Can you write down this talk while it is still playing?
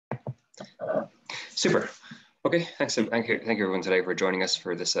Super. Okay, thank you everyone today for joining us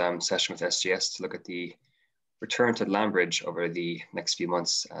for this session with SGS to look at the return to Landbridge over the next few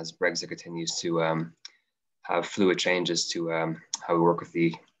months as Brexit continues to have fluid changes to how we work with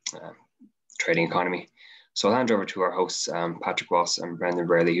the trading economy. So I'll hand over to our hosts, Patrick Walsh and Brendan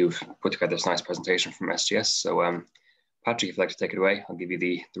Brady, who've put together this nice presentation from SGS. So Patrick, if you'd like to take it away, I'll give you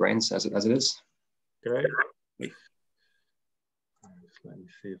the reins as it is. Great. Let me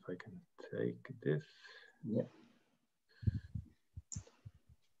see if I can take this. Yeah.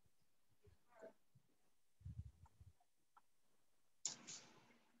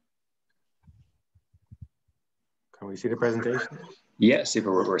 Can we see the presentation? Yeah,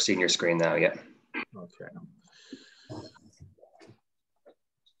 super. We're seeing your screen now. Yeah. Okay.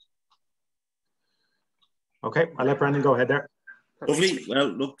 Okay, I'll let Brendan go ahead there. Lovely. Well,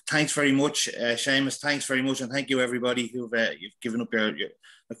 look, thanks very much, Seamus. Thanks very much, and thank you everybody who've you've given up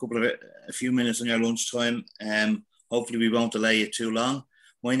a few minutes on your lunchtime. Hopefully, we won't delay you too long.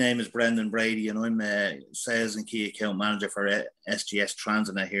 My name is Brendan Brady, and I'm Sales and Key Account Manager for SGS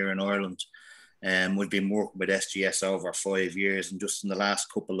Transnet here in Ireland. We've been working with SGS over 5 years, and just in the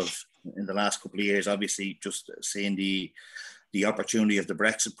last couple of years, obviously, just seeing the opportunity of the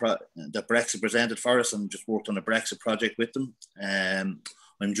Brexit presented for us, and just worked on a Brexit project with them.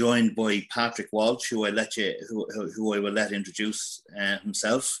 I'm joined by Patrick Walsh, who I will let introduce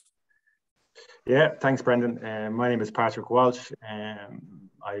himself. Yeah, thanks, Brendan. My name is Patrick Walsh.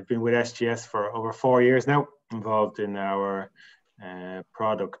 I've been with SGS for over 4 years now, involved in our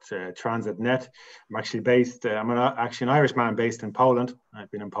product TransitNet. I'm actually based. I'm actually an Irishman based in Poland.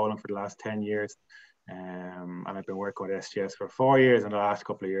 I've been in Poland for the last 10 years. And I've been working with SGS for 4 years, and the last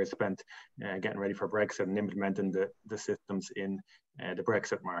couple of years spent getting ready for Brexit and implementing the systems in the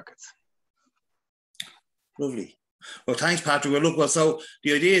Brexit markets. Lovely. Well, thanks, Patrick. Well, look, so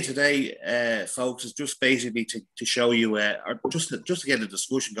the idea today, folks, is just basically to show you, or just to get a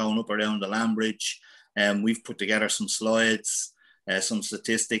discussion going up around the Landbridge. We've put together some slides, some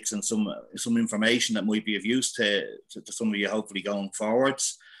statistics, and some information that might be of use to some of you, hopefully, going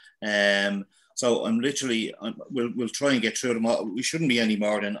forwards. So we'll try and get through them all. We shouldn't be any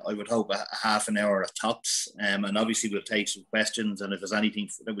more than, I would hope, a half an hour at tops. And obviously we'll take some questions, and if there's anything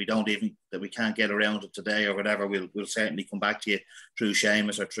that we can't get around it today or whatever, we'll certainly come back to you through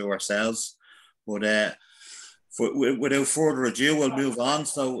Seamus or through ourselves. But without further ado, we'll move on.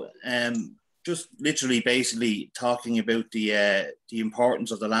 So just literally basically talking about the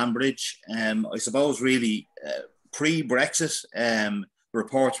importance of the Landbridge. I suppose really pre-Brexit,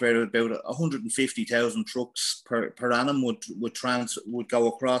 reports where about 150,000 trucks per annum would go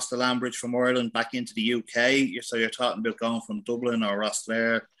across the Landbridge from Ireland back into the UK. So you're talking about going from Dublin or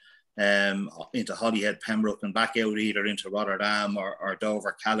Rosslare into Holyhead, Pembroke, and back out either into Rotterdam or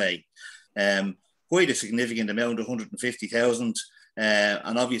Dover, Calais. Quite a significant amount, 150,000.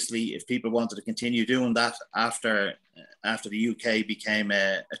 And obviously, if people wanted to continue doing that after the UK became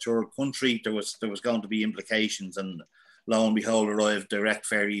a third country, there was going to be implications, and lo and behold, arrived direct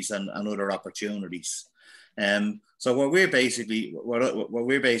ferries and other opportunities. So what we're basically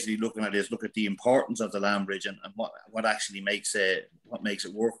looking at is look at the importance of the Landbridge and what actually makes it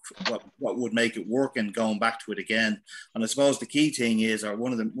work, what would make it work, and going back to it again. And I suppose the key thing is, or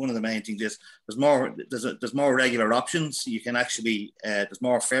one of the main things is, there's more regular options. You can actually there's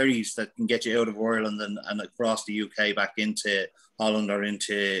more ferries that can get you out of Ireland and across the UK back into Holland or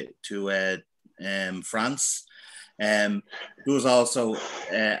into France. Those also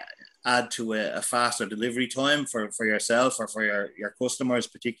add to a faster delivery time for yourself or for your customers,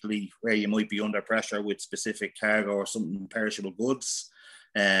 particularly where you might be under pressure with specific cargo or some perishable goods.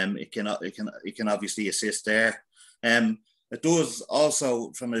 It can obviously assist there. It does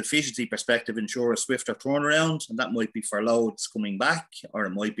also, from an efficiency perspective, ensure a swifter turnaround, and that might be for loads coming back, or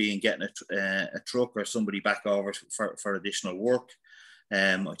it might be in getting a truck or somebody back over for additional work.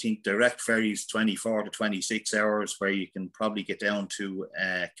 I think direct ferries 24 to 26 hours, where you can probably get down to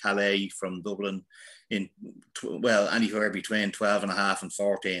Calais from Dublin in, anywhere between 12 and a half and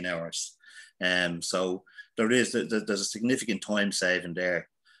 14 hours. So there's a significant time saving there.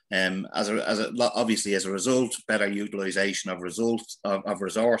 Obviously, as a result, better utilization of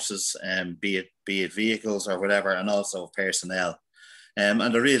resources, be it vehicles or whatever, and also personnel. And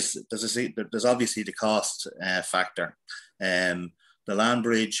there's obviously the cost factor. The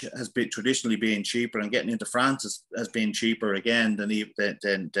Landbridge has traditionally been cheaper, and getting into France has been cheaper again than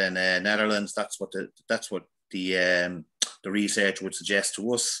Netherlands. That's what the research would suggest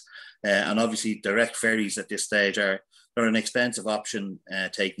to us. And obviously, direct ferries at this stage they're an expensive option,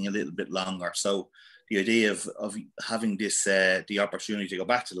 taking a little bit longer. So the idea of having this the opportunity to go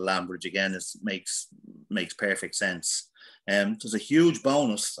back to the Landbridge again makes perfect sense. There's a huge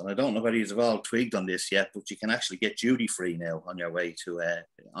bonus, and I don't know whether you've all twigged on this yet, but you can actually get duty free now on your way to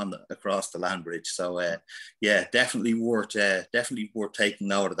across the Landbridge. So yeah, definitely worth taking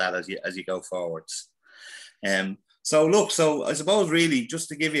note of that as you go forwards. So look, so I suppose really just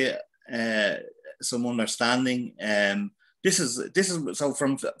to give you some understanding, this is so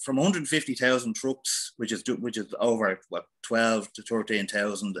from 150,000 trucks, which is over what 12 to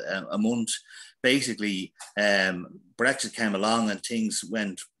 13,000 a month. Basically, Brexit came along and things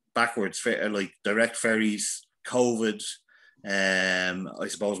went backwards, like direct ferries, COVID, I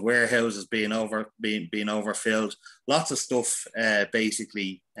suppose warehouses being overfilled, lots of stuff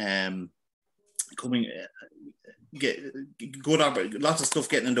basically coming. Lots of stuff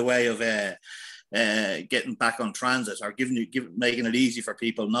getting in the way of getting back on transit, or making it easy for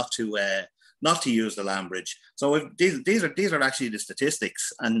people not to use the Landbridge. So these are actually the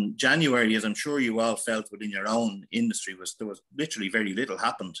statistics. And January, as I'm sure you all felt within your own industry, there was literally very little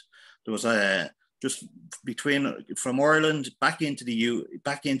happened. There was just from Ireland back into the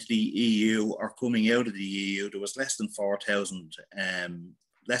EU or coming out of the EU, there was less than 4,000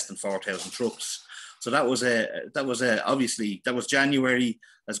 trucks. So that was obviously that was January,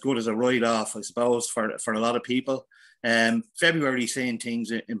 as good as a write-off, I suppose, for a lot of people. February seeing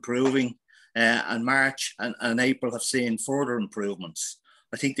things improving, and March and April have seen further improvements.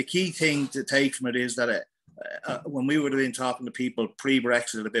 I think the key thing to take from it is that when we would have been talking to people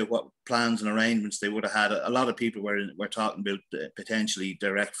pre-Brexit about what plans and arrangements they would have had, a lot of people were talking about potentially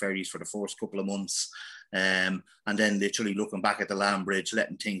direct ferries for the first couple of months. And then literally looking back at the Landbridge,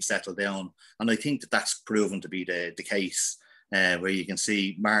 letting things settle down. And I think that's proven to be the case, where you can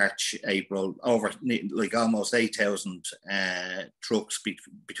see March, April, over like almost 8,000 trucks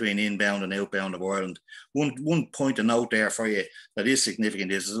between inbound and outbound of Ireland. One point to note there for you that is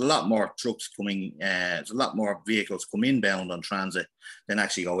significant is there's a lot more trucks coming, there's a lot more vehicles come inbound on transit than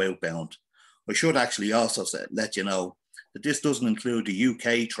actually go outbound. I should actually also let you know that this doesn't include the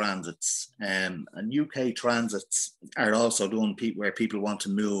UK transits. And UK transits are also done where people want to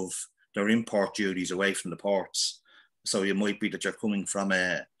move their import duties away from the ports. So it might be that you're coming from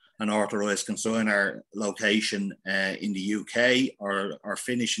an authorised consignor location in the UK or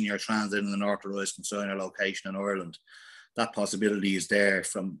finishing your transit in an authorised consignor location in Ireland. That possibility is there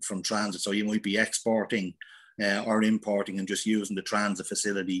from transit. So you might be exporting or importing and just using the transit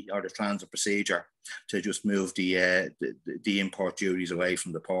facility or the transit procedure to just move the import duties away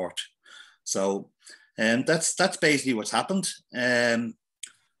from the port. So that's basically what's happened.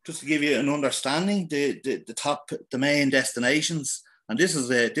 Just to give you an understanding, the main destinations, and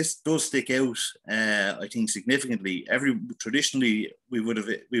this does stick out, I think, significantly. Traditionally we would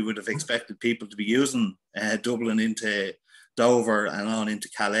have expected people to be using Dublin into Dover and on into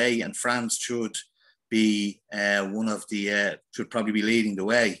Calais, and France should be should probably be leading the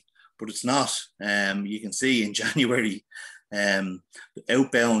way, but it's not. You can see in January,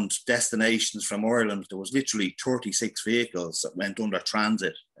 outbound destinations from Ireland, there was literally 36 vehicles that went under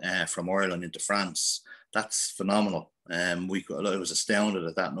transit from Ireland into France. That's phenomenal. I was astounded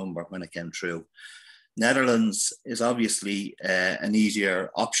at that number when it came through. Netherlands is obviously an easier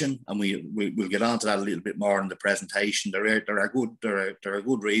option, and we'll get on to that a little bit more in the presentation. There are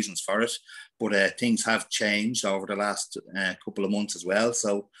good reasons for it, but things have changed over the last couple of months as well.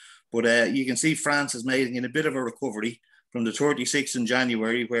 So, but you can see France is making in a bit of a recovery from the 36th in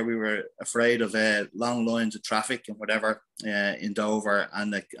January, where we were afraid of long lines of traffic and whatever in Dover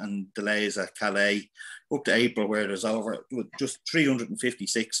and delays at Calais, up to April, where there's just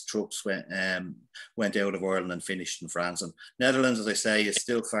 356 trucks went out of Ireland and finished in France. And Netherlands, as I say, is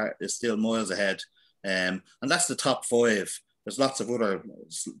still miles ahead. And that's the top five. There's lots of other,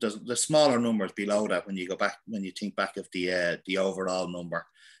 there's smaller numbers below that when you think back of the overall number.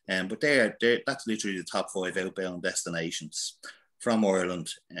 But that's literally the top five outbound destinations from Ireland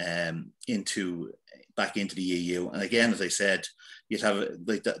back into the EU. And again, as I said, you'd have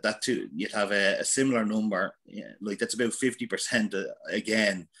like that too. You'd have a similar number, like that's about 50%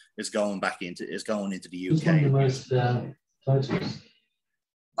 again is going into the UK. One of the most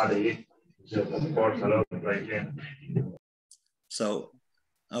So,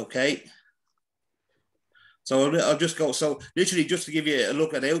 okay. So I'll just go. So literally, just to give you a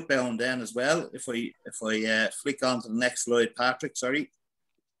look at outbound then as well. If I flick on to the next slide, Patrick. Sorry.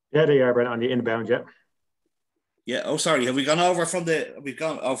 Yeah, they are, Brent, on the inbound. Yeah. Yeah. Oh, sorry. Have we gone over from the? We've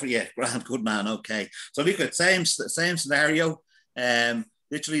gone over. Yeah. Grand. Good man. Okay. So look at same scenario.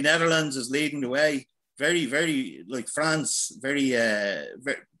 Literally, Netherlands is leading the way. Very, very like France. Very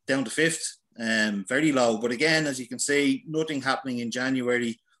down to fifth. very low. But again, as you can see, nothing happening in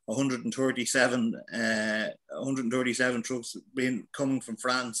January. 137 trucks coming from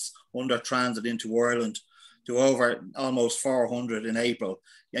France under transit into Ireland, to over almost 400 in April.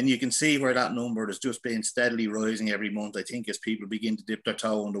 And you can see where that number has just been steadily rising every month, I think, as people begin to dip their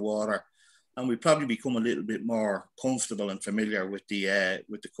toe in the water. And we probably become a little bit more comfortable and familiar with the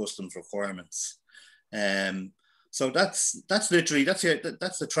customs requirements. So that's literally, that's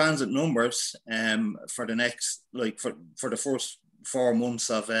the transit numbers for the next, like for the first 4 months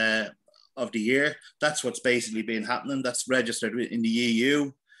of the year. That's what's basically been happening. That's registered in the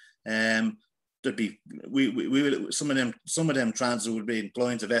EU. There'd be some of them transit would be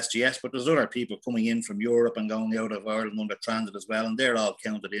employees of SGS, but there's other people coming in from Europe and going out of Ireland under transit as well, and they're all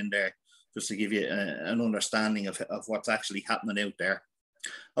counted in there just to give you an understanding of what's actually happening out there.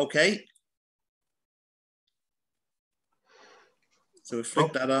 Okay. So we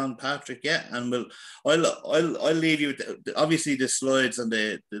flick that on, Patrick. Yeah, and I'll leave you with obviously the slides and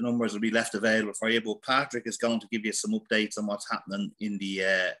the numbers will be left available for you. But Patrick is going to give you some updates on what's happening in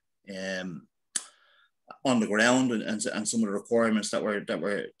the on the ground and some of the requirements that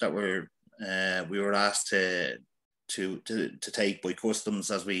we were asked to take by customs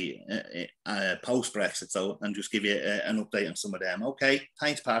as we post Brexit. So, and just give you an update on some of them. Okay,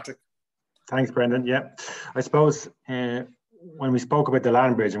 thanks, Patrick. Thanks, Brendan. Yeah, I suppose when we spoke about the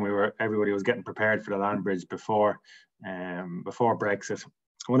Landbridge and everybody was getting prepared for the Landbridge before Brexit,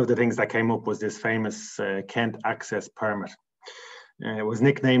 one of the things that came up was this famous Kent access permit. It was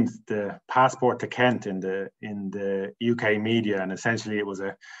nicknamed the passport to Kent in the UK media, and essentially it was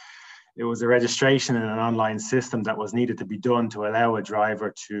a registration in an online system that was needed to be done to allow a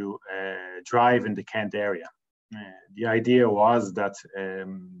driver to drive in the Kent area. The idea was that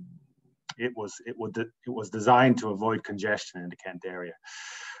it was designed to avoid congestion in the Kent area.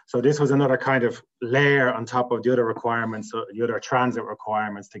 So this was another kind of layer on top of the other requirements, the other transit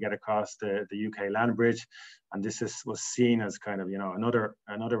requirements to get across the UK Landbridge, and this was seen as kind of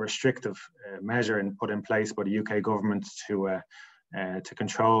another restrictive measure put in place by the UK government to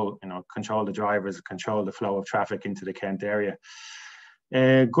control the drivers, control the flow of traffic into the Kent area.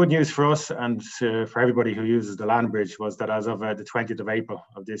 Good news for us and for everybody who uses the Landbridge was that as of the 20th of April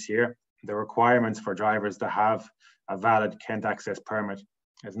of this year, the requirements for drivers to have a valid Kent access permit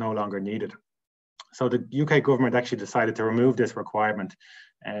is no longer needed. So the UK government actually decided to remove this requirement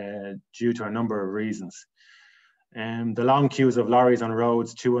due to a number of reasons. The long queues of lorries on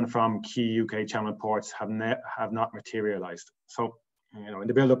roads to and from key UK channel ports have not materialised. So, in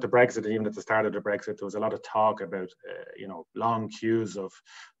the build up to Brexit, even at the start of the Brexit, there was a lot of talk about, long queues of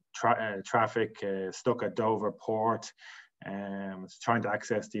traffic stuck at Dover port, trying to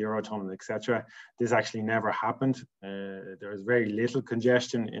access the Eurotunnel, etc. This actually never happened. There is very little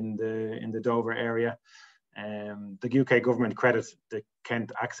congestion in the Dover area. The UK government credits the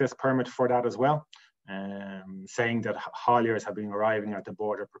Kent access permit for that as well, saying that hauliers have been arriving at the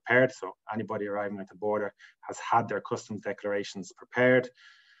border prepared. So anybody arriving at the border has had their customs declarations prepared.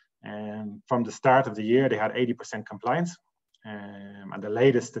 From the start of the year, they had 80% compliance. And the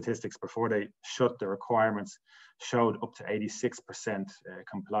latest statistics before they shut the requirements showed up to 86%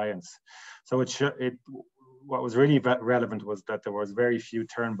 compliance. So what was really relevant was that there was very few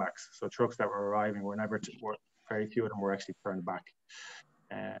turnbacks. So trucks that were arriving very few of them were actually turned back.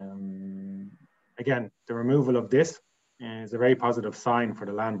 Again, the removal of this is a very positive sign for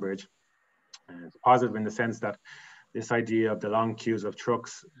the Landbridge. It's positive in the sense that this idea of the long queues of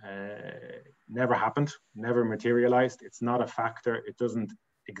trucks never happened, never materialized. It's not a factor. It doesn't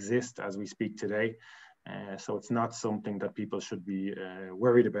exist as we speak today. So it's not something that people should be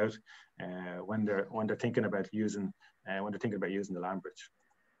worried about when they're thinking about using the Landbridge.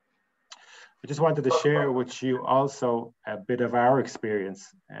 I just wanted to share with you also a bit of our experience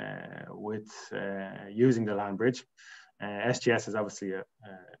with using the Landbridge. SGS is obviously a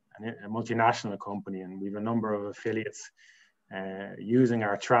multinational company, and we have a number of affiliates using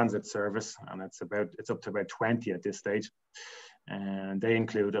our transit service, and it's up to about 20 at this stage. And they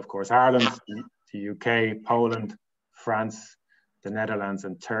include, of course, Ireland, the UK, Poland, France, the Netherlands,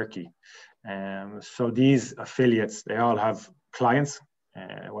 and Turkey. So these affiliates, they all have clients,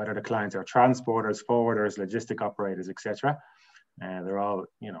 whether the clients are transporters, forwarders, logistic operators, etc. They're all,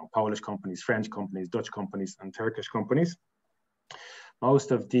 Polish companies, French companies, Dutch companies, and Turkish companies.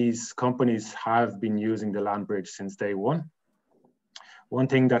 Most of these companies have been using the Landbridge since day one. One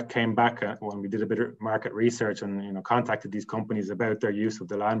thing that came back when we did a bit of market research and contacted these companies about their use of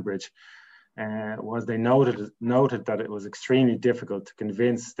the Landbridge, was they noted that it was extremely difficult to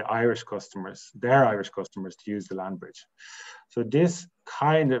convince the Irish customers, their Irish customers, to use the Landbridge. So this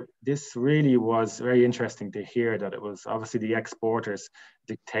really was very interesting to hear, that it was obviously the exporters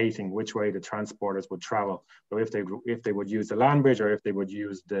dictating which way the transporters would travel. So if they would use the Landbridge, or if they would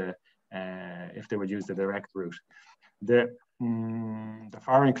use the direct route. The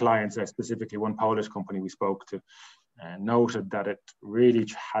foreign clients, specifically one Polish company we spoke to, noted that it really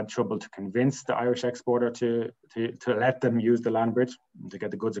had trouble to convince the Irish exporter to let them use the Landbridge to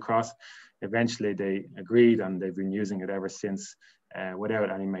get the goods across. Eventually they agreed, and they've been using it ever since,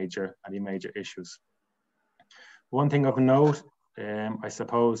 without any major issues. One thing of note, I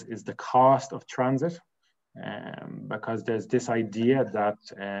suppose, is the cost of transit, because there's this idea that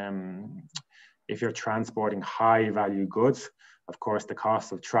if you're transporting high value goods, of course, the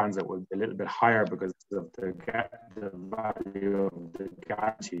cost of transit will be a little bit higher because of the value of the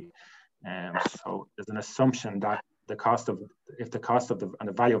guarantee. So there's an assumption that if the cost of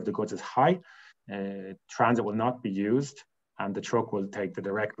the value of the goods is high, transit will not be used, and the truck will take the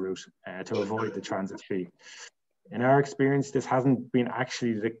direct route to avoid the transit fee. In our experience, this hasn't been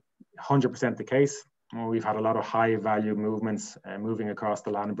actually 100% the case. We've had a lot of high value movements moving across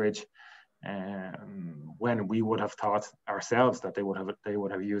the Landbridge, when we would have thought ourselves that they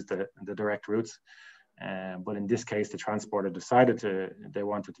would have used the direct routes, but in this case the transporter decided they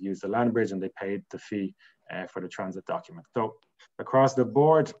wanted to use the Landbridge, and they paid the fee for the transit document. So across the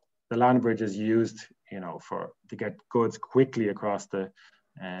board, the Landbridge is used, to get goods quickly across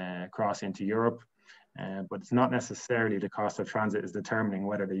into Europe, but it's not necessarily the cost of transit is determining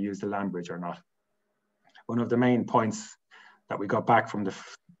whether they use the Landbridge or not. One of the main points that we got back from the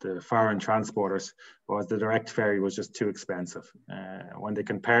foreign transporters was the direct ferry was just too expensive. When they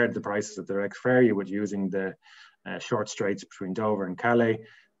compared the prices of the direct ferry with using the short straits between Dover and Calais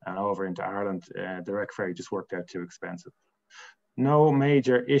and over into Ireland, direct ferry just worked out too expensive. No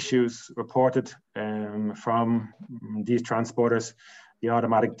major issues reported from these transporters. The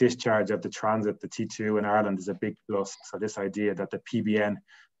automatic discharge of the transit, the T2 in Ireland, is a big plus. So this idea that the PBN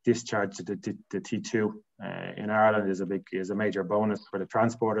discharge to the T2 in Ireland is a major bonus for the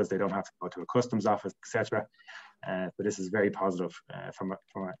transporters. They don't have to go to a customs office, etc. But this is very positive from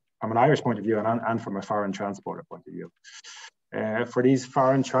an Irish point of view, and from a foreign transporter point of view. For these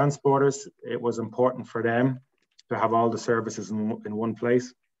foreign transporters, it was important for them to have all the services in one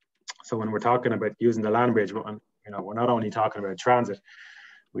place. So when we're talking about using the Landbridge, we're not only talking about transit.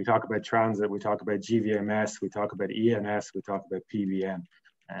 We talk about GVMS, we talk about ENS, we talk about PBN.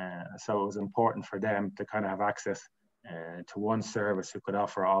 So it was important for them to kind of have access to one service who could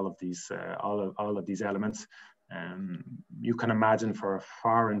offer all of these elements. You can imagine for a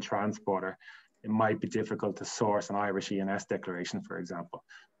foreign transporter, it might be difficult to source an Irish ENS declaration, for example.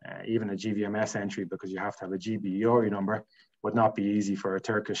 Even a GVMS entry, because you have to have a GBEORI number, would not be easy for a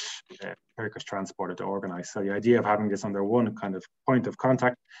Turkish transporter to organise. So the idea of having this under one kind of point of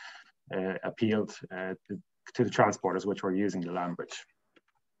contact appealed to the transporters which were using the Landbridge.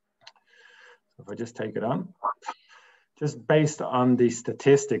 So if I just take it on, just based on the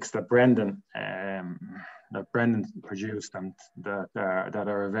statistics that Brendan produced and that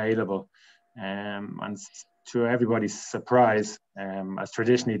are available, and to everybody's surprise, as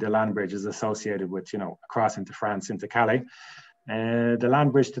traditionally the Landbridge is associated with, across into France, into Calais, the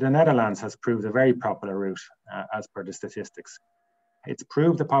Landbridge to the Netherlands has proved a very popular route as per the statistics. It's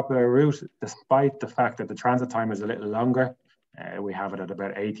proved a popular route despite the fact that the transit time is a little longer. We have it at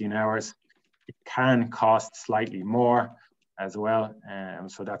about 18 hours. It can cost slightly more as well.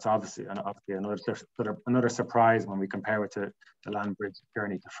 So that's obviously another surprise when we compare it to the Landbridge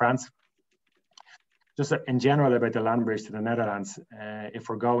journey to France. Just in general about the Landbridge to the Netherlands, if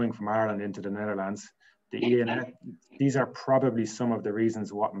we're going from Ireland into the Netherlands, the ENS, these are probably some of the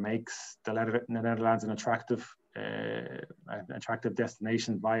reasons what makes the Netherlands an attractive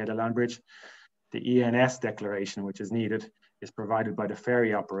destination via the Landbridge. The ENS declaration, which is needed, is provided by the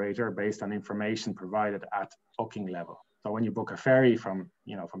ferry operator based on information provided at booking level. So when you book a ferry from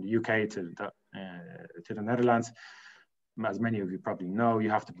the UK to the Netherlands, as many of you probably know, you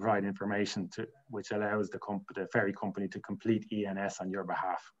have to provide information which allows the ferry company to complete ENS on your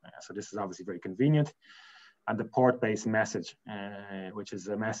behalf. So this is obviously very convenient. And the port-based message, which is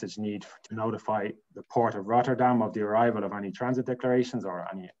a message need to notify the port of Rotterdam of the arrival of any transit declarations or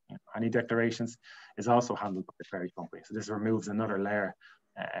any declarations, is also handled by the ferry company. So this removes another layer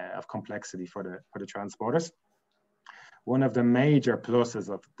of complexity for the transporters. One of the major pluses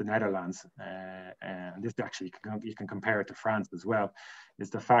of the Netherlands, and this actually you can compare it to France as well, is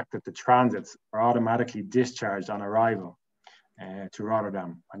the fact that the transits are automatically discharged on arrival to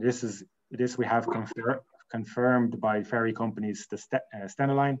Rotterdam. And this is This we have confirmed by ferry companies, the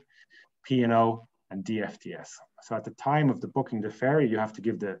Stena Line, P&O, and DFDS. So at the time of the booking the ferry, you have to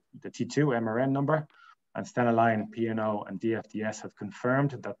give the T2 MRN number, and Stena Line, P&O, and DFDS have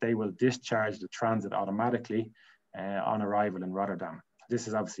confirmed that they will discharge the transit automatically on arrival in Rotterdam. This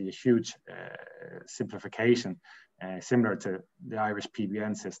is obviously a huge simplification, similar to the Irish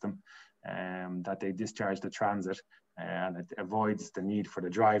PBN system, that they discharge the transit, and it avoids the need for the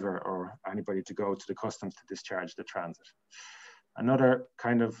driver or anybody to go to the customs to discharge the transit. Another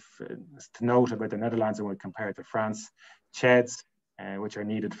kind of to note about the Netherlands when we compare it to France, CHEDs, which are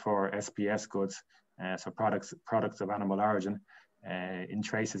needed for SPS goods, so products of animal origin, in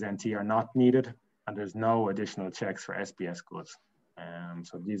traces NT are not needed, and there's no additional checks for SPS goods.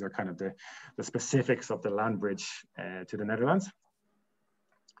 So these are kind of the specifics of the Landbridge to the Netherlands.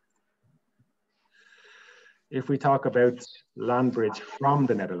 If we talk about Landbridge from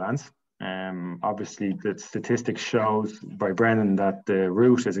the Netherlands, obviously the statistics shows by Brennan that the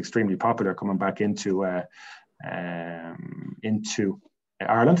route is extremely popular coming back into Ireland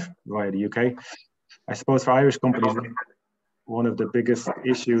via the UK. I suppose for Irish companies, one of the biggest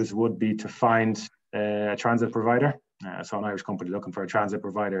issues would be to find a transit provider. So an Irish company looking for a transit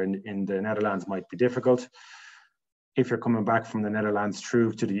provider in the Netherlands might be difficult. If you're coming back from the Netherlands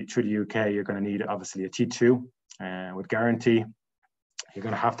through the UK, you're going to need obviously a T2 with guarantee. You're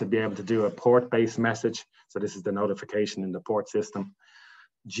going to have to be able to do a port-based message. So this is the notification in the port system.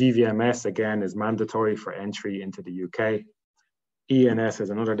 GVMS, again, is mandatory for entry into the UK. ENS is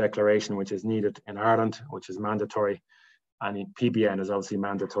another declaration which is needed in Ireland, which is mandatory. And PBN is obviously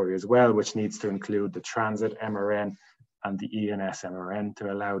mandatory as well, which needs to include the transit MRN and the ENS MRN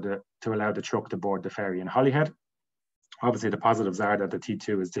to allow the truck to board the ferry in Holyhead. Obviously, the positives are that the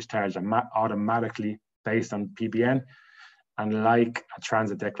T2 is discharged automatically based on PBN. And like a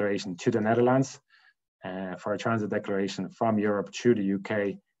transit declaration to the Netherlands, for a transit declaration from Europe to the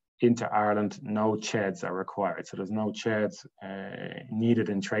UK into Ireland, no CHEDs are required. So there's no CHEDs needed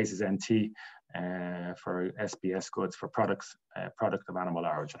in traces NT for SPS goods for product of animal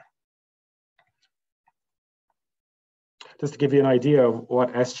origin. Just to give you an idea of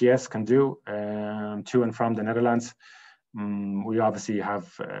what SGS can do to and from the Netherlands, we obviously have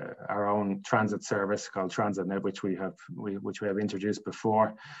our own transit service called TransitNet, which we have introduced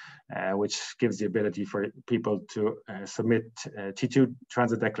before, which gives the ability for people to submit T2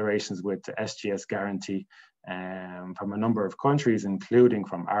 transit declarations with SGS guarantee from a number of countries, including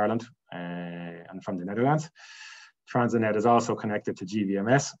from Ireland and from the Netherlands. TransitNet is also connected to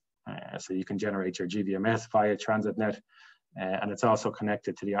GVMS, so you can generate your GVMS via TransitNet, and it's also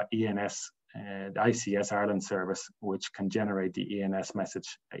connected to the ENS, the ICS Ireland service, which can generate the ENS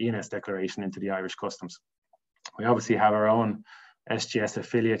message, ENS declaration into the Irish Customs. We obviously have our own SGS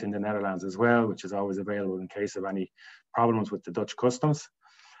affiliate in the Netherlands as well, which is always available in case of any problems with the Dutch Customs.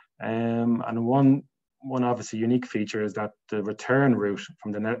 And one obviously unique feature is that the return route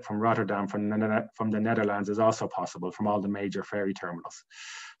from Rotterdam from the Netherlands is also possible from all the major ferry terminals.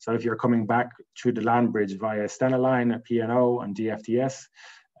 So if you're coming back through the Landbridge via Stena Line, P&O, and DFDS,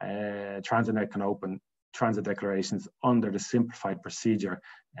 TransitNet can open transit declarations under the simplified procedure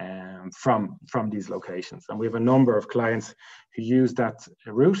from these locations. And we have a number of clients who use that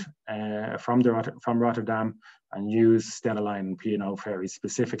route from Rotterdam and use Stena Line and P&O ferries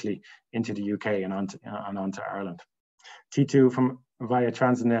specifically into the UK and onto Ireland. T2 via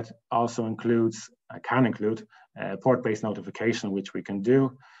TransitNet also can include port-based notification, which we can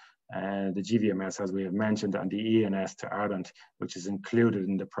do. The GVMS, as we have mentioned, and the ENS to Ireland, which is included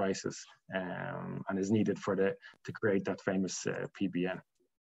in the prices and is needed to create that famous PBN.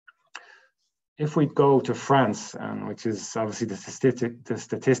 If we go to France, which is obviously the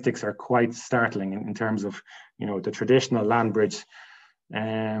statistics are quite startling in terms of, the traditional Landbridge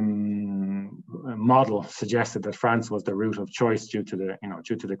model suggested that France was the route of choice due to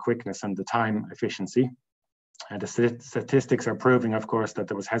the quickness and the time efficiency. And the statistics are proving, of course, that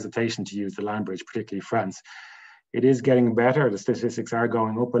there was hesitation to use the Landbridge, particularly France. It is getting better. The statistics are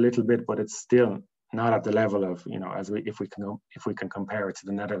going up a little bit, but it's still not at the level of, if we can compare it to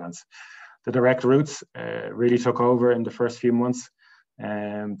the Netherlands. The direct routes really took over in the first few months to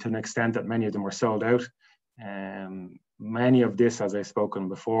an extent that many of them were sold out. Many of this, as I've spoken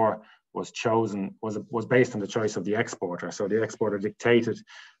before, was based on the choice of the exporter. So the exporter dictated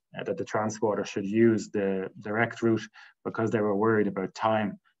that the transporter should use the direct route because they were worried about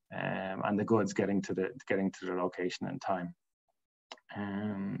time and the goods getting to the location in time.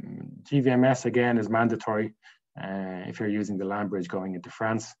 GVMS again is mandatory if you're using the Landbridge going into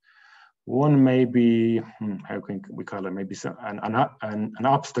France. One may be, how can we call it, maybe an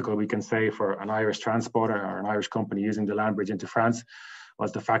obstacle, we can say, for an Irish transporter or an Irish company using the Landbridge into France,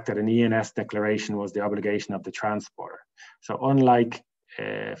 was the fact that an ENS declaration was the obligation of the transporter. So unlike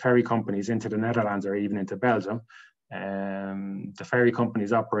ferry companies into the Netherlands or even into Belgium, the ferry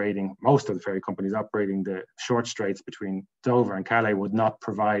companies operating, most of the ferry companies operating the short straits between Dover and Calais would not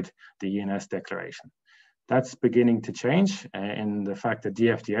provide the ENS declaration. That's beginning to change in the fact that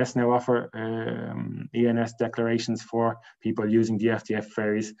DFDS now offer ENS declarations for people using DFDS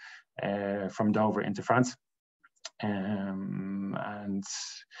ferries from Dover into France. And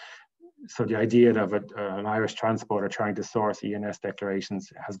so the idea of an Irish transporter trying to source ENS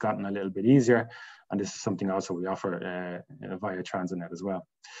declarations has gotten a little bit easier. And this is something also we offer via Transitnet as well.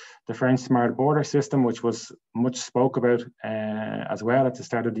 The French Smart Border System, which was much spoke about as well at the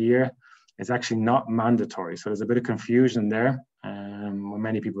start of the year, is actually not mandatory. So there's a bit of confusion there. When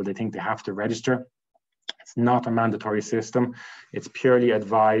many people, they think they have to register. It's not a mandatory system. It's purely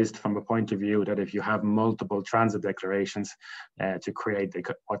advised from a point of view that if you have multiple transit declarations to create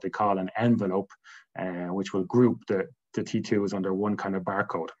what they call an envelope, which will group the T2s under one kind of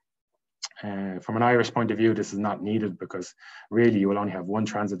barcode. From an Irish point of view, this is not needed because really you will only have one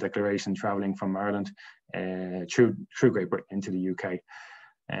transit declaration traveling from Ireland through Great Britain into the UK.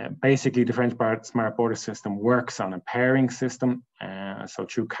 Basically, the French Smart Border System works on a pairing system. So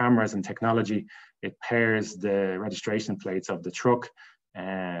through cameras and technology, it pairs the registration plates of the truck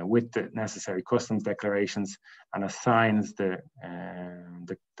with the necessary customs declarations and assigns the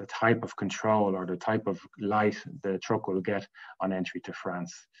type of control or the type of light the truck will get on entry to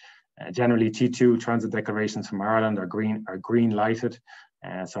France. Generally, T2 transit declarations from Ireland are green lighted.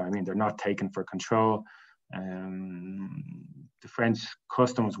 So, I mean, they're not taken for control. The French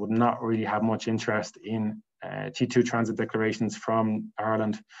customs would not really have much interest in T2 transit declarations from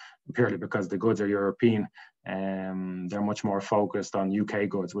Ireland, purely because the goods are European. They're much more focused on UK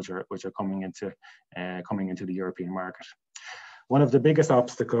goods, which are coming into the European market. One of the biggest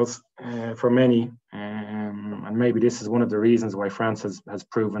obstacles for many, and maybe this is one of the reasons why France has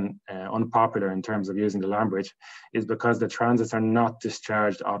proven unpopular in terms of using the Landbridge, is because the transits are not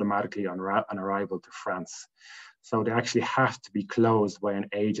discharged automatically on arrival to France. So they actually have to be closed by an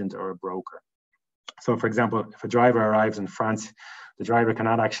agent or a broker. So for example, if a driver arrives in France, the driver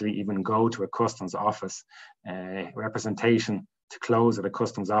cannot actually even go to a customs office. Representation to close at a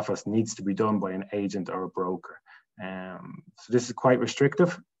customs office needs to be done by an agent or a broker. So this is quite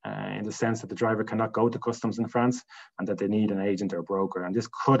restrictive in the sense that the driver cannot go to customs in France and that they need an agent or broker. And this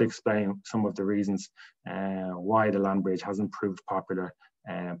could explain some of the reasons why the Landbridge hasn't proved popular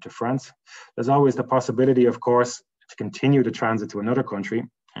to France. There's always the possibility, of course, to continue the transit to another country.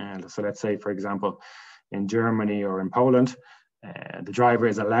 So let's say, for example, in Germany or in Poland, the driver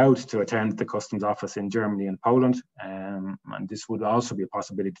is allowed to attend the customs office in Germany and Poland. And this would also be a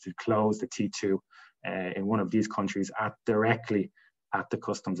possibility to close the T2 in one of these countries directly at the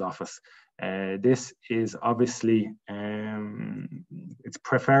customs office. This is obviously, it's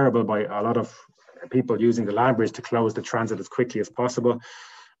preferable by a lot of people using the Landbridge to close the transit as quickly as possible.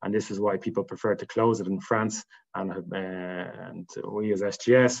 And this is why people prefer to close it in France. And we as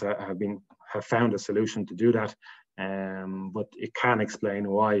SGS have found a solution to do that. But it can explain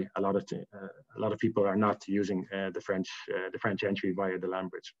why a lot of people are not using the French entry via the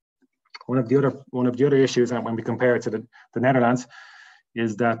Landbridge. One of the other issues, and when we compare it to the Netherlands,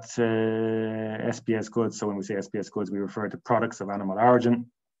 is that SPS goods. So when we say SPS goods, we refer to products of animal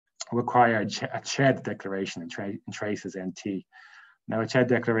origin, require a CHED declaration in traces NT. Now, a CHED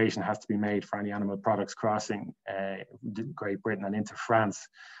declaration has to be made for any animal products crossing Great Britain and into France.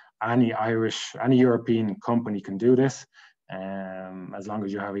 Any European company can do this, as long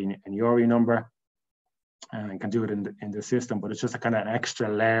as you have an URI number, and can do it in the system. But it's just a kind of an extra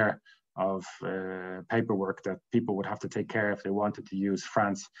layer of paperwork that people would have to take care of if they wanted to use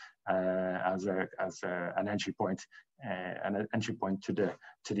France as an entry point, to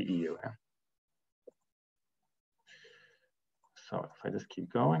the EU. So if I just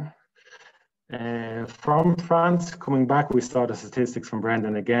keep going. From France, coming back, we saw the statistics from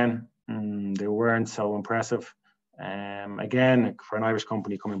Brendan again. They weren't so impressive. Again, for an Irish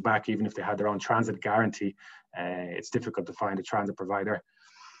company coming back, even if they had their own transit guarantee, it's difficult to find a transit provider.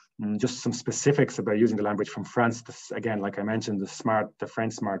 Just some specifics about using the Landbridge from France. This, again, like I mentioned, the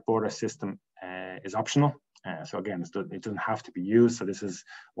French Smart Border System is optional. So again, it doesn't have to be used. So this is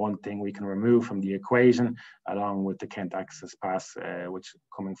one thing we can remove from the equation, along with the Kent Access Pass, which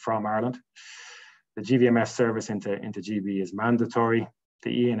coming from Ireland. The GVMS service into GB is mandatory.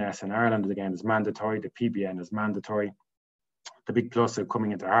 The ENS in Ireland, again, is mandatory. The PBN is mandatory. The big plus of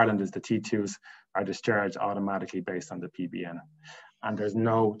coming into Ireland is the T2s are discharged automatically based on the PBN, and there's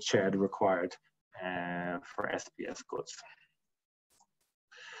no CHED required for SPS goods.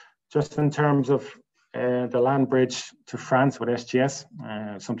 Just in terms of the Landbridge to France with SGS,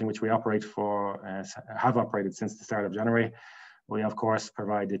 something which we operate for, have operated since the start of January. We of course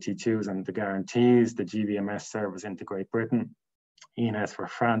provide the T2s and the guarantees, the GVMS service into Great Britain, ENS for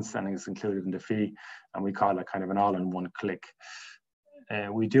France, and it's included in the fee, and we call it kind of an all-in-one click.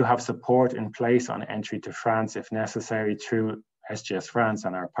 We do have support in place on entry to France if necessary through SGS France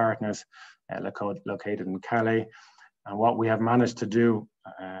and our partners located in Calais. And what we have managed to do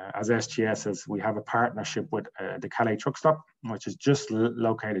as SGS is we have a partnership with the Calais truck stop, which is just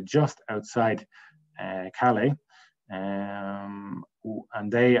located just outside Calais. And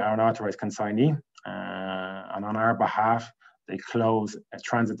they are an authorized consignee. And on our behalf, they close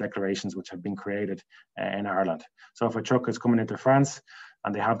transit declarations which have been created in Ireland. So if a truck is coming into France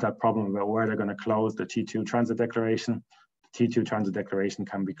and they have that problem about where they're going to close the T2 transit declaration, the T2 transit declaration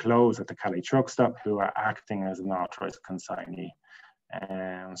can be closed at the Calais truck stop, who are acting as an authorized consignee.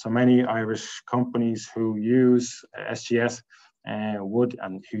 So many Irish companies who use SGS would,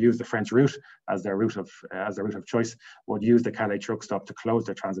 and who use the French route as their route of choice, would use the Calais truck stop to close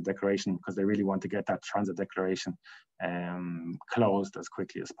their transit declaration, because they really want to get that transit declaration closed as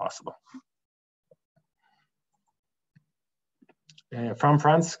quickly as possible. From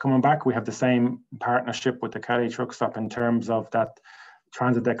France, coming back, we have the same partnership with the Calais truck stop in terms of that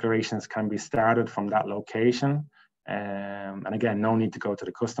transit declarations can be started from that location. And again, no need to go to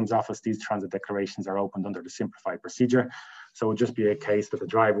the customs office. These transit declarations are opened under the simplified procedure. So it would just be a case that the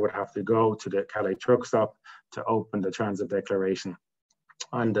driver would have to go to the Calais truck stop to open the transit declaration.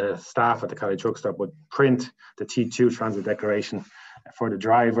 And the staff at the Calais truck stop would print the T2 transit declaration for the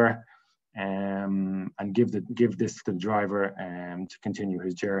driver and give this to the driver to continue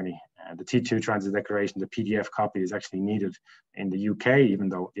his journey. The T2 transit declaration, the PDF copy, is actually needed in the UK, even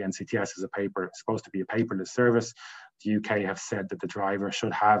though the NCTS is supposed to be a paperless service. The UK have said that the driver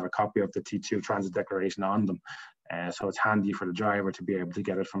should have a copy of the T2 transit declaration on them. So it's handy for the driver to be able to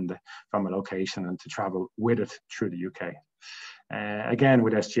get it from a location and to travel with it through the UK. Again,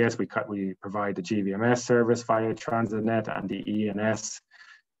 with SGS, we provide the GVMS service via TransitNet, and the ENS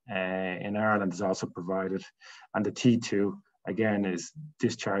in Ireland is also provided, and the T2 again is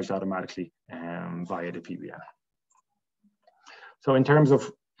discharged automatically via the PBN. So in terms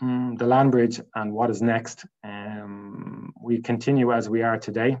of the Landbridge and what is next, we continue as we are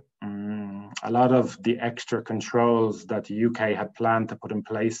today. A lot of the extra controls that the UK had planned to put in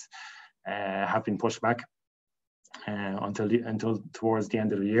place have been pushed back until towards the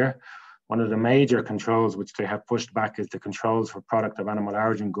end of the year. One of the major controls which they have pushed back is the controls for product of animal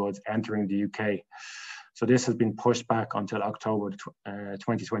origin goods entering the UK. So this has been pushed back until October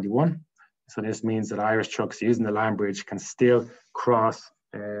 2021. So this means that Irish trucks using the Landbridge can still cross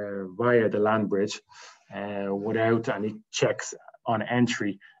via the Landbridge without any checks on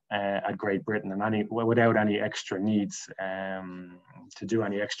entry at Great Britain, and without any extra needs to do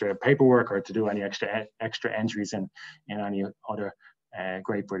any extra paperwork or to do any extra entries in any other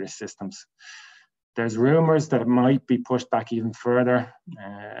Great British systems. There's rumours that it might be pushed back even further.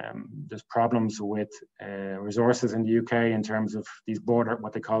 There's problems with resources in the UK in terms of these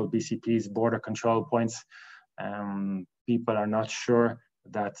what they call BCPs, border control points. People are not sure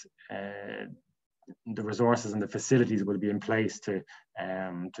that the resources and the facilities will be in place to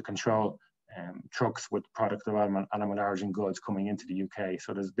control trucks with product of animal origin goods coming into the UK.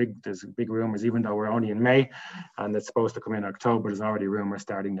 So there's big rumours, even though we're only in May and it's supposed to come in October, there's already rumours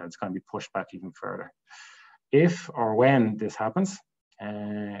starting that it's going to be pushed back even further. If or when this happens,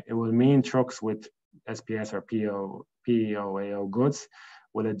 it will mean trucks with SPS or POAO goods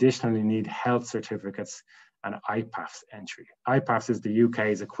will additionally need health certificates and IPAFS entry. IPAFS is the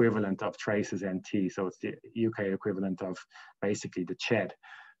UK's equivalent of Traces NT, so it's the UK equivalent of basically the CHED.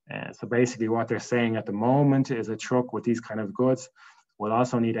 So basically what they're saying at the moment is a truck with these kind of goods will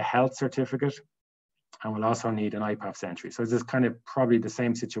also need a health certificate and will also need an IPAFS entry. So this is kind of probably the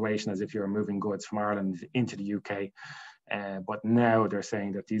same situation as if you're moving goods from Ireland into the UK. But now they're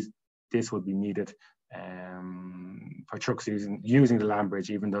saying that this would be needed for trucks using the Landbridge,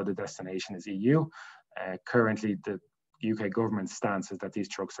 even though the destination is EU. Currently, the UK government stance is that these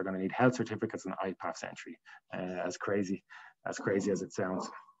trucks are going to need health certificates and IPAFS entry, as crazy as it sounds.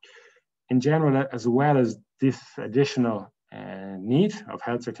 In general, as well as this additional need of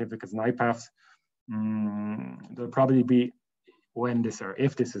health certificates and IPAFs, there'll probably be, when this or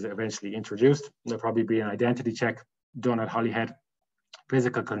if this is eventually introduced, there'll probably be an identity check done at Holyhead.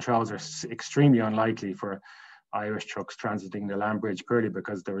 Physical controls are extremely unlikely for Irish trucks transiting the Landbridge, purely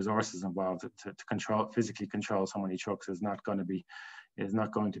because the resources involved to physically control so many trucks is not going to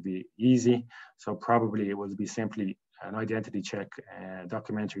be easy. So probably it will be simply an identity check, a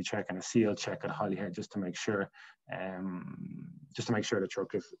documentary check, and a seal check at Holyhead, just to make sure the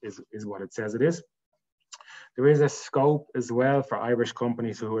truck is what it says it is. There is a scope as well for Irish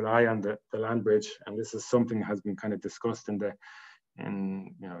companies who rely on the Landbridge, and this is something that has been kind of discussed in the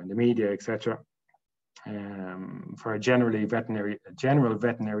media, etc. For a general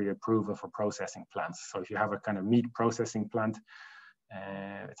veterinary approval for processing plants. So if you have a kind of meat processing plant,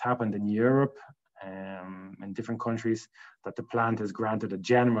 it's happened in Europe, in different countries, that the plant is granted a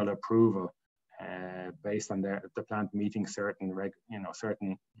general approval based on the plant meeting certain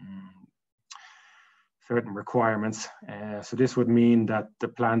requirements. So this would mean that the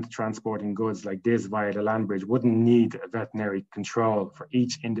plant transporting goods like this via the Landbridge wouldn't need a veterinary control for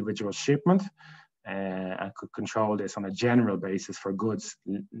each individual shipment, and could control this on a general basis for goods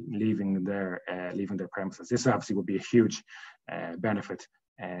leaving their premises. This obviously would be a huge benefit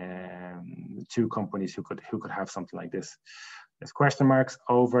to companies who could have something like this. There's question marks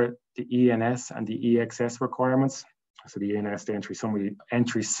over the ENS and the EXS requirements. So the ENS, the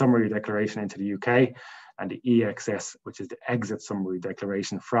entry summary declaration into the UK, and the EXS, which is the exit summary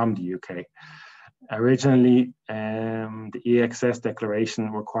declaration from the UK. Originally, the EXS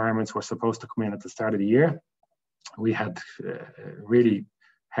declaration requirements were supposed to come in at the start of the year. We had really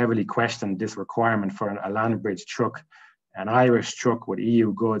heavily questioned this requirement for a Landbridge truck, an Irish truck with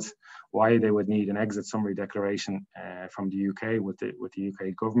EU goods, why they would need an exit summary declaration from the UK with the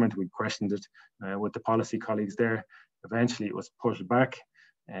UK government. We questioned it with the policy colleagues there. Eventually, it was pushed back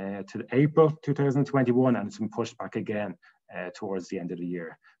to April 2021, and it's been pushed back again towards the end of the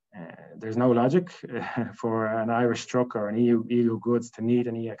year. There's no logic for an Irish truck or an EU goods to need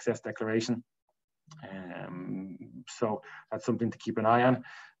an EXS declaration. So that's something to keep an eye on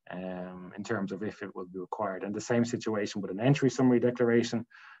in terms of if it will be required. And the same situation with an entry summary declaration.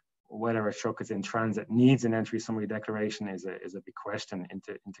 Whether a truck is in transit needs an entry summary declaration is a big question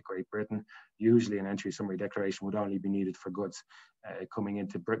into Great Britain. Usually an entry summary declaration would only be needed for goods coming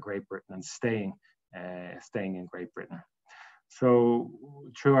into Great Britain and staying in Great Britain. So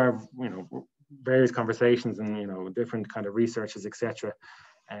through our various conversations and different kind of researches, etc.,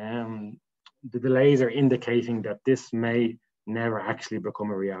 the delays are indicating that this may never actually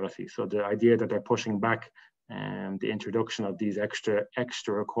become a reality. So the idea that they're pushing back the introduction of these extra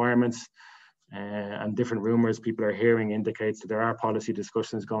requirements and different rumors people are hearing indicates that there are policy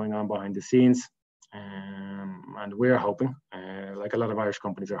discussions going on behind the scenes, and we're hoping, like a lot of Irish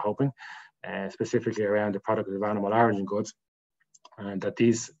companies are hoping, specifically around the product of animal origin goods, and that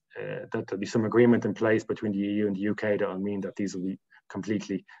there'll be some agreement in place between the EU and the UK that will mean that these will be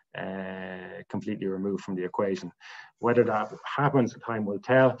completely removed from the equation. Whether that happens, time will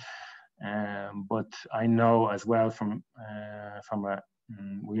tell. But I know as well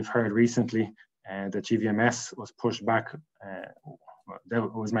we've heard recently that GVMS was pushed back.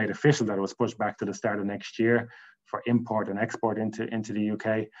 That was made official that it was pushed back to the start of next year for import and export into the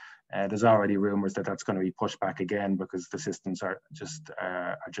UK. There's already rumours that that's going to be pushed back again because the systems are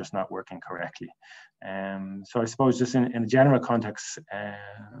just not working correctly. So I suppose just in a general context,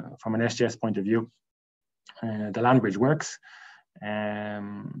 from an SGS point of view, the Landbridge works.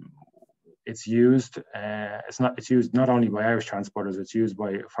 It's used. It's used not only by Irish transporters; it's used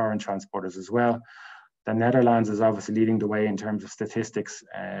by foreign transporters as well. The Netherlands is obviously leading the way in terms of statistics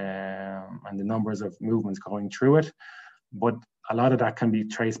and the numbers of movements going through it. But a lot of that can be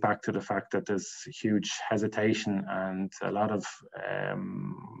traced back to the fact that there's huge hesitation and a lot of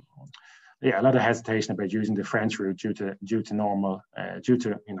hesitation about using the French route due to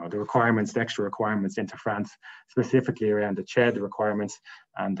the requirements, the extra requirements into France, specifically around the CHED requirements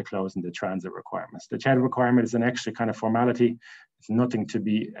and the closing the transit requirements. The CHED requirement is an extra kind of formality. It's nothing to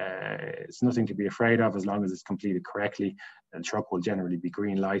be afraid of as long as it's completed correctly. The truck will generally be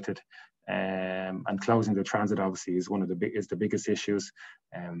green lighted. And closing the transit obviously is the biggest issues,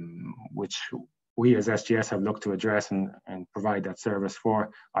 which we as SGS have looked to address and provide that service for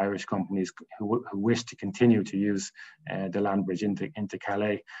Irish companies who wish to continue to use the Landbridge into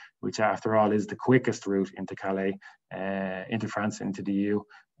Calais, which after all is the quickest route into Calais, into France, into the EU,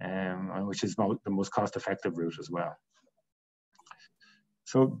 and which is the most cost-effective route as well.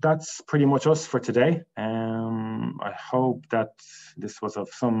 So that's pretty much us for today. I hope that this was of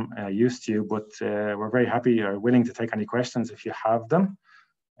some use to you, but we're very happy or willing to take any questions if you have them.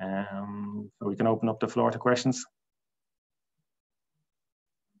 So we can open up the floor to questions.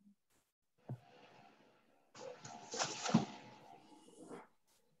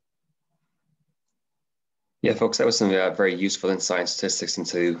 Yeah, folks, that was some very useful insight and statistics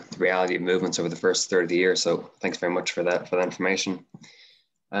into the reality of movements over the first third of the year. So thanks very much for that information.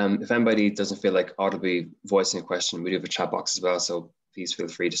 If anybody doesn't feel like audibly voicing a question, we do have a chat box as well. So please feel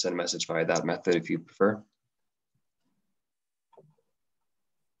free to send a message via that method if you prefer.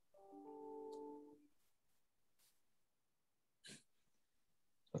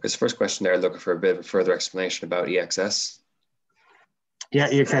 Okay, so first question there, looking for a bit of a further explanation about EXS. Yeah,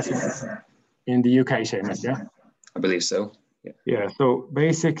 EXS in the UK, Seamus, yeah? I believe so. Yeah, so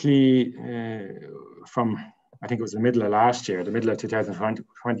basically from, I think it was the middle of last year, the middle of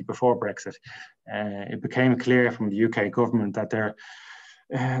 2020, before Brexit, it became clear from the UK government that they're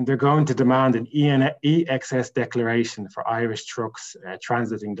going to demand an EXS declaration for Irish trucks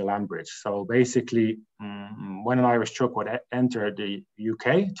transiting the Landbridge. So basically, when an Irish truck would enter the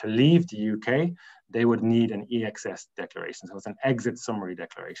UK, to leave the UK, they would need an EXS declaration. So it's an exit summary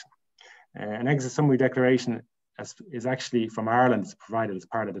declaration. An exit summary declaration is actually from Ireland. It's provided as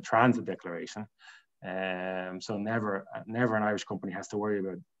part of the transit declaration. So never an Irish company has to worry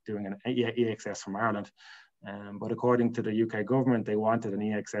about doing an EXS from Ireland. But according to the UK government, they wanted an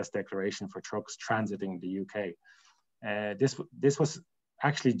EXS declaration for trucks transiting the UK. This was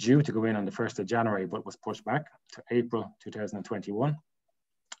actually due to go in on the 1st of January, but was pushed back to April 2021.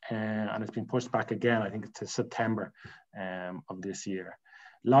 And it's been pushed back again, I think, to September of this year.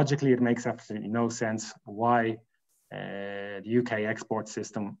 Logically, it makes absolutely no sense why the UK export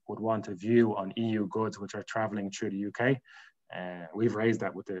system would want a view on EU goods which are travelling through the UK. We've raised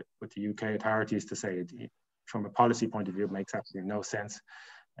that with the UK authorities to say, from a policy point of view, it makes absolutely no sense.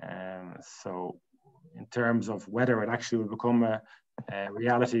 So in terms of whether it actually will become a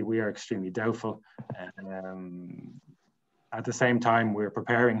reality, we are extremely doubtful. At the same time, we're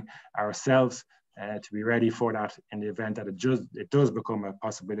preparing ourselves to be ready for that in the event that it does become a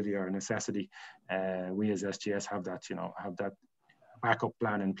possibility or a necessity. We as SGS have that backup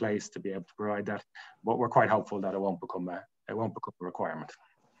plan in place to be able to provide that, but we're quite hopeful that it won't become a requirement.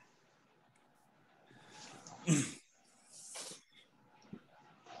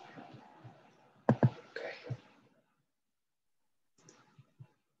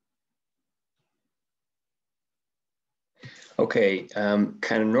 Okay,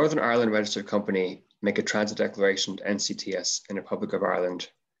 can a Northern Ireland registered company make a transit declaration to NCTS in the Republic of Ireland,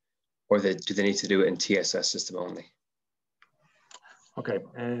 or do they need to do it in TSS system only? Okay,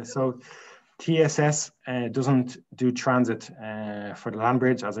 so TSS doesn't do transit for the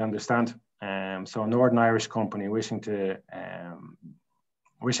Landbridge, as I understand. So a Northern Irish company wishing to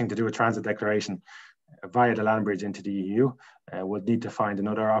do a transit declaration via the Landbridge into the EU would need to find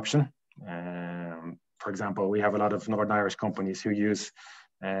another option. For example, we have a lot of Northern Irish companies who use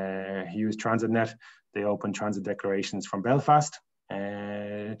TransitNet. They open transit declarations from Belfast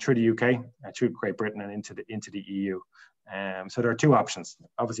through the UK, through Great Britain, and into the EU. So there are two options.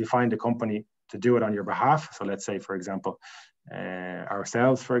 Obviously, find a company to do it on your behalf. So let's say, for example,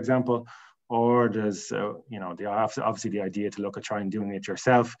 ourselves, for example, or there's obviously the idea to look at trying doing it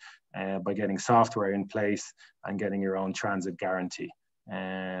yourself by getting software in place and getting your own transit guarantee.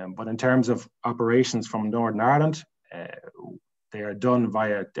 But in terms of operations from Northern Ireland, they are done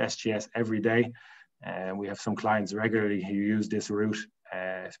via SGS every day. We have some clients regularly who use this route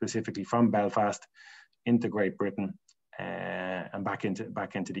specifically from Belfast into Great Britain and back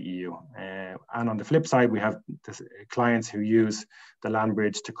into the EU. And on the flip side, we have clients who use the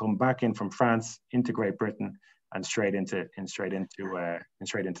Landbridge to come back in from France into Great Britain and straight into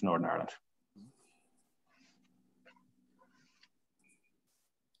Northern Ireland.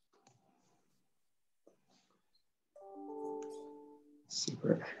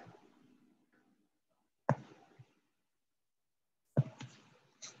 Super.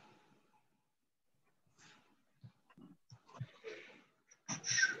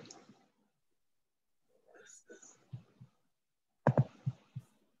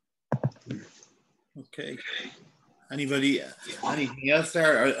 Okay. Anybody? Anything else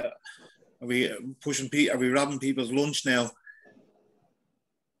there? Are we pushing? Are we robbing people's lunch now?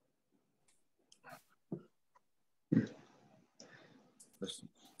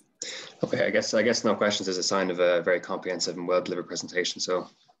 Okay, I guess no questions is a sign of a very comprehensive and well-delivered presentation. So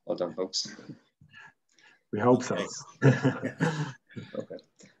well done, folks. We hope so. Okay.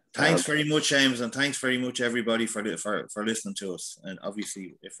 Thanks very much, James, and thanks very much everybody for listening to us. And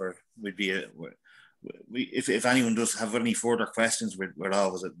obviously, if anyone does have any further questions, we'd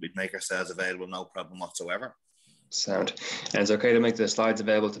make ourselves available, no problem whatsoever. Sound. And it's okay to make the slides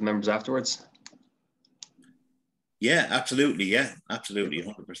available to members afterwards? Yeah, absolutely. Yeah, absolutely.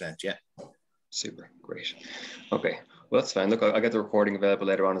 100%. Yeah. Super. Great. Okay. Well, that's fine. Look, I'll get the recording available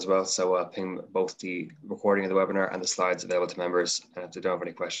later on as well. So I'll ping both the recording of the webinar and the slides available to members. And if they don't have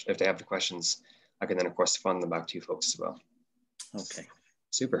any questions, if they have the questions, I can then, of course, fund them back to you folks as well. Okay.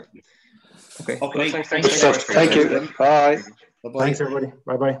 Super. Okay. Okay. Well, thanks very much for Thank your you. time today. Bye. Bye-bye. Thanks, everybody.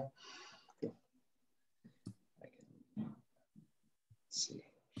 Bye-bye. Let's see.